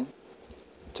right hand,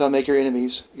 till I make your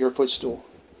enemies your footstool.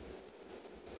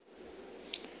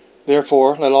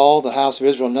 Therefore, let all the house of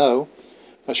Israel know,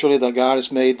 surely that God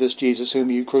has made this Jesus, whom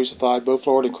you crucified, both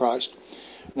Lord and Christ.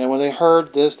 Now when they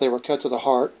heard this, they were cut to the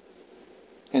heart,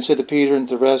 and said to Peter and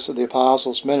to the rest of the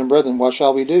apostles, Men and brethren, what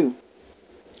shall we do?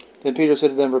 Then Peter said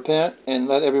to them, Repent, and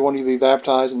let every one of you be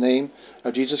baptized in the name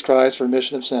of Jesus Christ for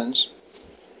remission of sins,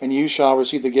 and you shall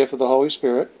receive the gift of the Holy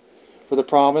Spirit, for the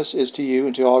promise is to you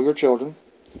and to all your children,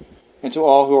 and to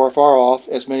all who are far off,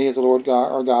 as many as the Lord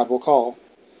God, our God will call.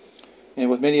 And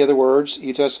with many other words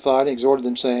he testified and exhorted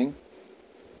them, saying,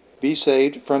 Be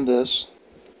saved from this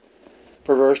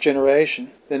perverse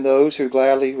generation. Then those who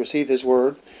gladly received his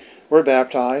word were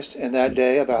baptized, and that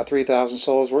day about 3,000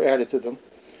 souls were added to them.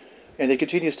 And they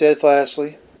continued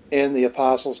steadfastly in the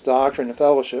apostles' doctrine and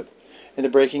fellowship, in the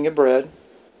breaking of bread,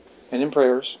 and in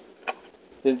prayers.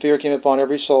 Then fear came upon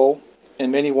every soul,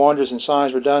 and many wonders and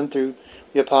signs were done through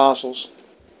the apostles.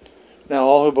 Now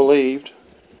all who believed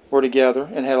were together,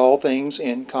 and had all things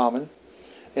in common,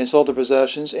 and sold their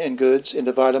possessions and goods, and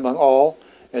divided among all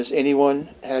as anyone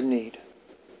had need.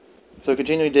 So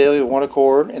continuing daily with one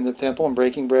accord in the temple, and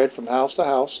breaking bread from house to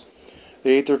house,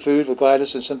 they ate their food with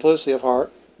gladness and simplicity of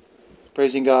heart,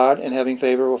 praising God and having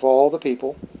favor with all the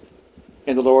people.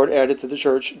 And the Lord added to the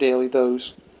church daily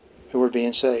those who were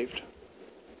being saved.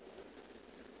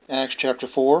 Acts chapter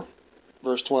 4,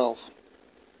 verse 12.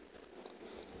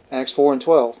 Acts 4 and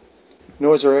 12.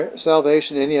 Nor is there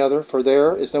salvation in any other, for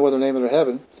there is no other name under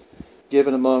heaven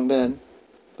given among men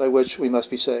by which we must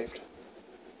be saved.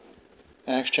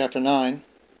 Acts chapter 9,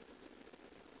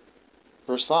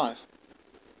 verse 5.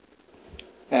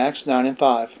 Acts 9 and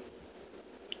 5.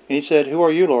 And he said, Who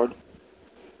are you, Lord?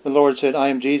 The Lord said, I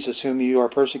am Jesus, whom you are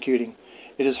persecuting.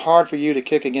 It is hard for you to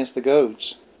kick against the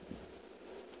goads.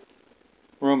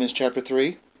 Romans chapter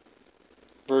 3,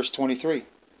 verse 23.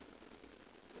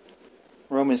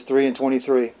 Romans 3 and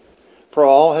 23. For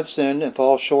all have sinned and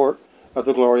fall short of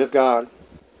the glory of God.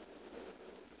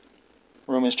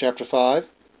 Romans chapter 5,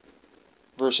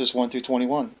 verses 1 through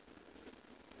 21.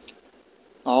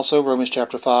 Also Romans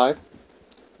chapter 5,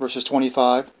 verses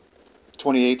 25,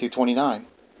 28 through 29.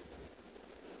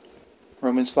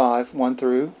 Romans 5, 1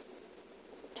 through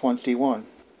 21.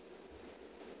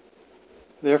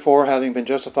 Therefore, having been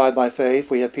justified by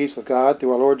faith, we have peace with God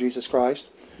through our Lord Jesus Christ,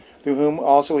 through whom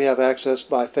also we have access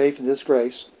by faith in this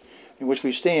grace, in which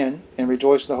we stand and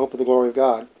rejoice in the hope of the glory of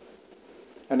God.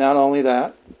 And not only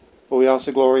that, but we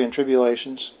also glory in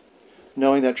tribulations,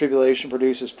 knowing that tribulation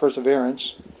produces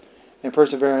perseverance, and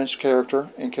perseverance character,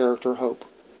 and character hope.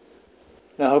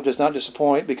 Now hope does not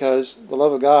disappoint, because the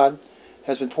love of God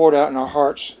has been poured out in our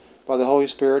hearts by the Holy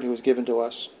Spirit who was given to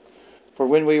us. For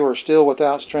when we were still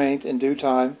without strength, in due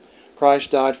time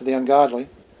Christ died for the ungodly.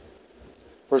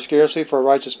 For scarcely for a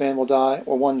righteous man will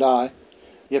one die,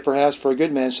 yet perhaps for a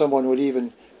good man someone would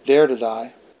even dare to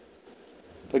die.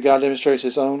 But God demonstrates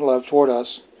his own love toward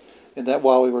us, in that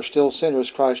while we were still sinners,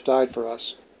 Christ died for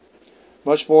us.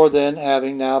 Much more then,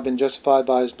 having now been justified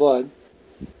by his blood,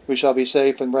 we shall be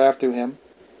saved from wrath through him.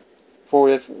 For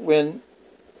if, when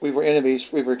we were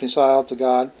enemies, we were reconciled to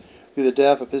God through the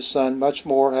death of his Son. Much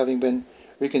more, having been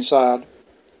reconciled,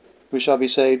 we shall be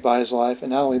saved by his life.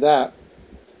 And not only that,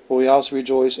 but we also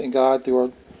rejoice in God through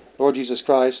our Lord Jesus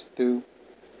Christ, through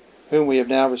whom we have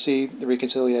now received the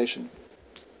reconciliation.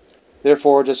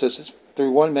 Therefore, just as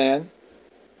through one man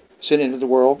sin entered the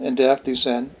world, and death through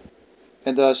sin,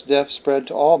 and thus death spread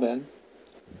to all men,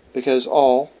 because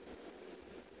all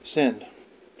sinned.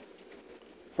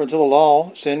 For until the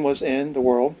law, sin was in the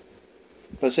world,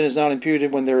 but sin is not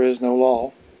imputed when there is no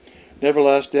law.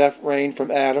 Nevertheless, death reigned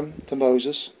from Adam to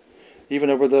Moses,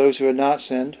 even over those who had not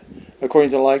sinned,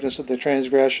 according to the likeness of the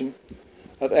transgression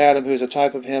of Adam, who is a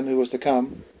type of him who was to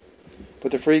come.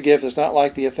 But the free gift is not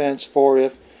like the offense, for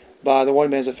if by the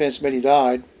one man's offense many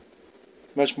died,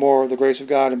 much more the grace of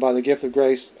God, and by the gift of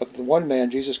grace of the one man,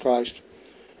 Jesus Christ,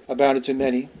 abounded to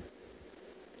many.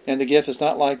 And the gift is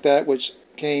not like that which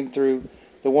came through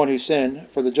the one who sinned,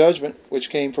 for the judgment which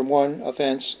came from one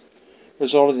offense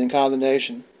resulted in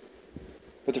condemnation,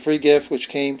 but the free gift which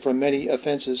came from many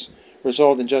offenses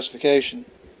resulted in justification.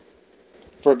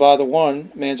 For by the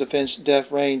one man's offense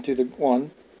death reigned through the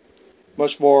one,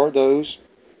 much more those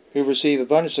who receive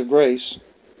abundance of grace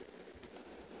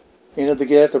and of the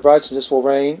gift of righteousness will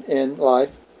reign in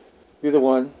life through the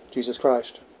one, Jesus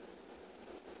Christ.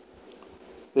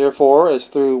 Therefore, as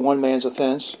through one man's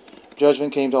offense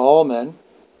judgment came to all men,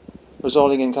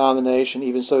 resulting in condemnation,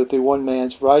 even so through one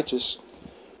man's righteous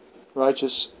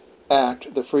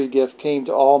act the free gift came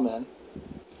to all men,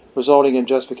 resulting in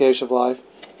justification of life.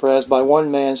 For as by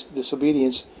one man's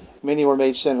disobedience many were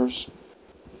made sinners,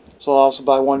 so also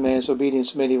by one man's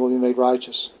obedience many will be made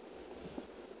righteous.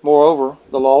 Moreover,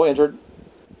 the law entered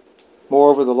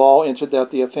that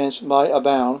the offense might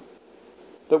abound,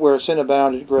 but where sin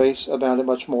abounded, grace abounded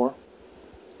much more,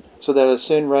 so that as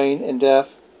sin reigned in death,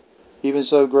 even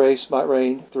so grace might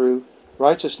reign through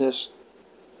righteousness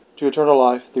to eternal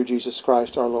life through Jesus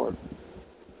Christ our Lord.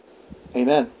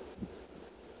 Amen.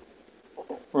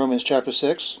 Romans chapter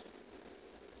 6,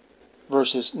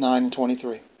 verses 9 and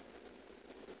 23.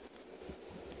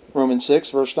 Romans 6,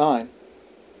 verse 9.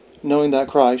 Knowing that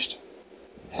Christ,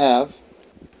 having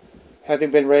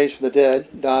been raised from the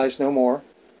dead, dies no more,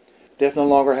 death no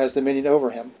longer has dominion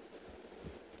over him.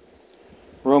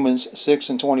 Romans 6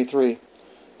 and 23.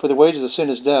 For the wages of sin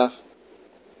is death,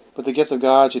 but the gift of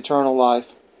God is eternal life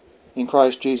in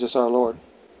Christ Jesus our Lord.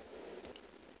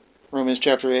 Romans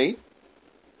chapter 8,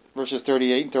 verses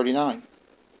 38 and 39.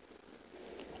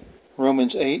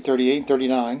 Romans 8, 38 and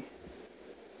 39.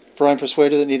 For I am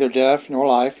persuaded that neither death, nor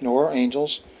life, nor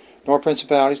angels, nor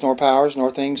principalities, nor powers,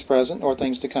 nor things present, nor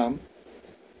things to come,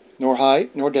 nor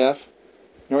height, nor depth,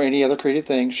 nor any other created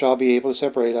thing shall be able to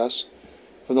separate us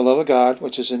from the love of God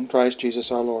which is in Christ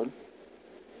Jesus our Lord.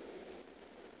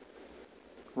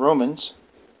 Romans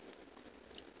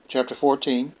chapter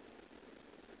 14,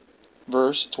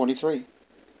 verse 23.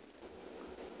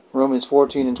 Romans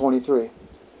 14 and 23.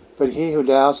 But he who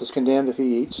doubts is condemned if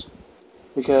he eats,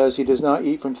 because he does not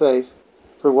eat from faith,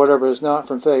 for whatever is not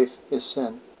from faith is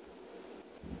sin.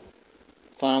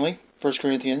 Finally, 1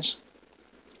 Corinthians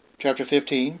chapter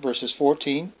 15, verses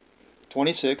 14,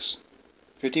 26,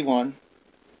 51,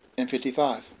 and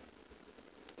 55.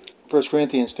 1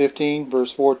 Corinthians 15,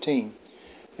 verse 14.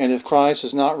 And if Christ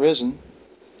is not risen,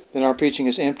 then our preaching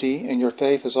is empty, and your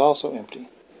faith is also empty.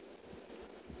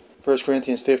 1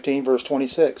 Corinthians 15, verse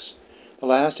 26. The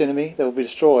last enemy that will be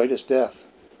destroyed is death.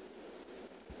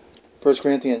 1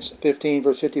 Corinthians 15,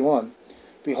 verse 51.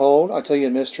 Behold, I tell you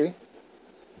a mystery.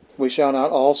 We shall not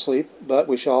all sleep, but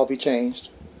we shall all be changed.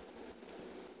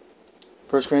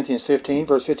 1 Corinthians 15,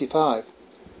 verse 55.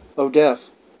 O death,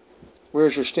 where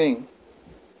is your sting?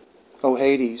 O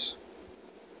Hades,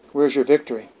 where is your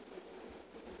victory?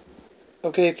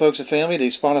 Okay, folks and family, the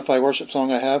Spotify worship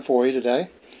song I have for you today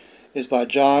is by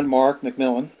John Mark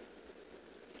McMillan,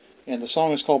 and the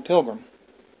song is called Pilgrim.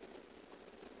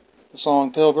 The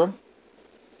song Pilgrim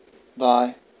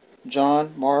by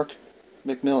John Mark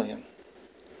McMillan.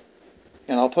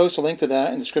 And I'll post a link to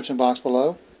that in the description box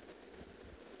below,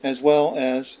 as well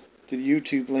as to the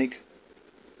YouTube link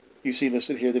you see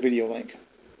listed here, the video link.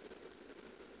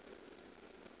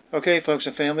 Okay, folks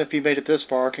and family, if you made it this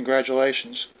far,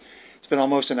 congratulations. It's been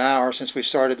almost an hour since we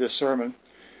started this sermon.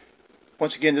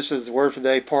 Once again, this is the Word for the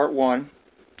Day, Part 1,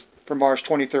 for March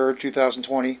 23rd,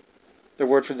 2020. The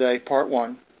Word for the Day, Part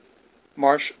 1,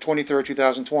 March 23rd,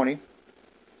 2020.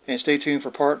 And stay tuned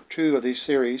for Part 2 of this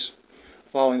series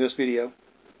following this video.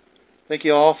 Thank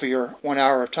you all for your 1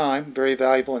 hour of time. Very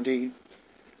valuable indeed.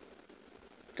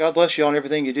 God bless you all in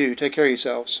everything you do. Take care of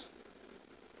yourselves.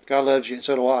 God loves you, and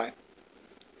so do I.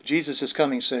 Jesus is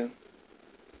coming soon.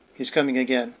 He's coming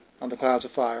again on the clouds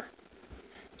of fire.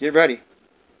 Get ready.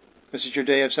 This is your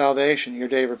day of salvation, your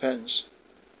day of repentance.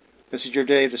 This is your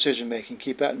day of decision making.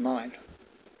 Keep that in mind.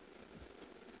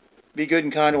 Be good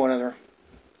and kind to one another.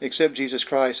 Accept Jesus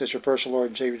Christ as your personal Lord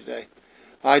and Savior today.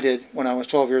 I did when I was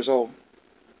 12 years old.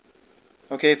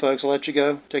 Okay, folks, I'll let you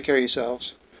go. Take care of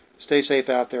yourselves. Stay safe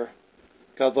out there.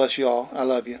 God bless you all. I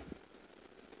love you.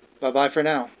 Bye-bye for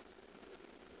now.